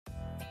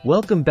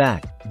Welcome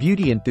back,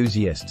 beauty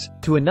enthusiasts,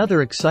 to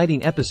another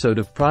exciting episode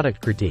of Product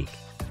Critique.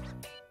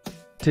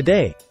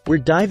 Today, we're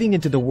diving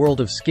into the world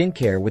of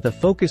skincare with a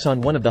focus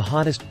on one of the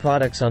hottest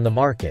products on the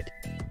market,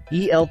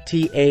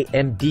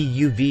 EltaMD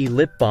UV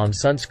Lip Balm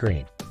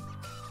Sunscreen.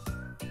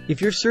 If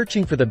you're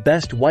searching for the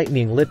best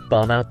whitening lip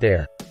balm out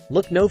there,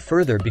 look no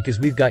further because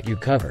we've got you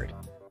covered.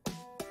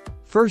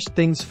 First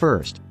things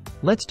first,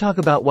 let's talk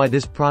about why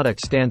this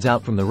product stands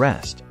out from the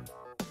rest.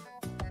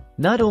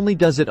 Not only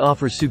does it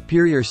offer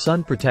superior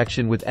sun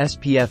protection with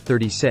SPF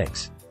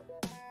 36,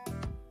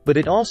 but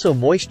it also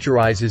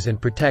moisturizes and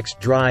protects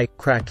dry,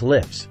 cracked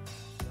lips.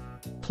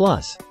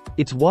 Plus,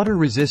 it's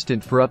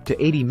water-resistant for up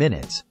to 80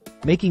 minutes,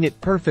 making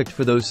it perfect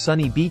for those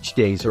sunny beach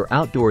days or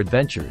outdoor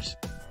adventures.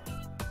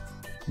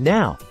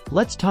 Now,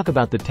 let's talk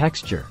about the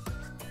texture.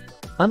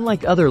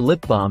 Unlike other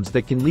lip balms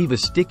that can leave a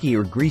sticky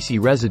or greasy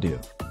residue,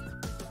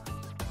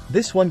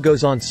 this one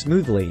goes on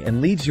smoothly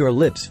and leaves your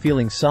lips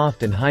feeling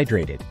soft and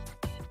hydrated.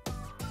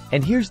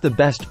 And here's the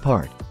best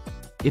part.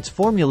 It's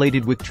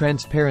formulated with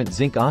transparent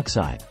zinc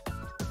oxide.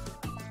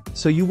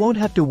 So you won't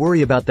have to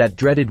worry about that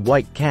dreaded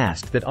white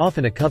cast that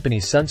often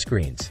accompanies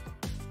sunscreens.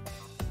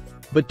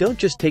 But don't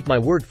just take my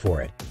word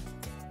for it.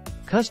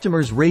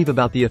 Customers rave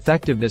about the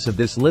effectiveness of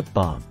this lip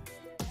balm.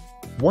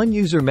 One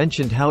user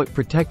mentioned how it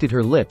protected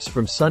her lips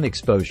from sun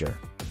exposure,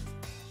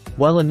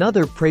 while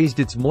another praised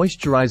its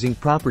moisturizing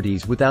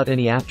properties without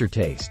any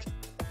aftertaste.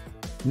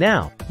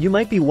 Now, you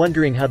might be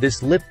wondering how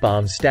this lip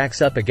balm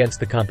stacks up against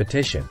the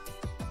competition.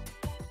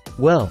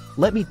 Well,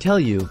 let me tell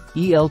you,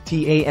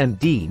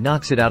 EltaMD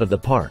knocks it out of the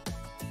park.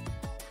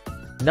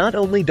 Not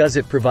only does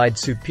it provide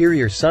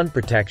superior sun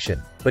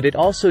protection, but it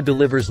also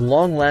delivers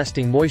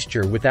long-lasting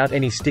moisture without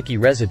any sticky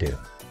residue.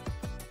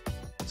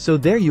 So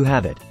there you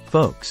have it,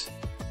 folks.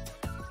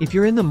 If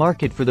you're in the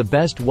market for the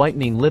best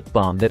whitening lip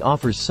balm that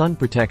offers sun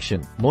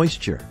protection,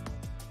 moisture,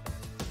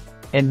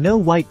 and no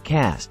white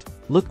cast,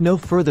 look no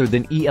further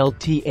than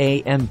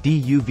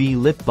EltaMD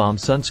UV Lip Balm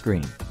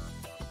Sunscreen.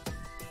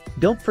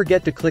 Don't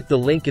forget to click the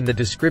link in the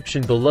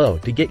description below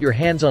to get your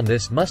hands on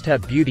this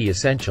must-have beauty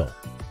essential.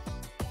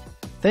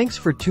 Thanks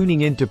for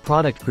tuning in to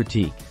Product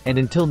Critique, and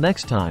until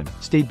next time,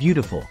 stay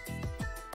beautiful.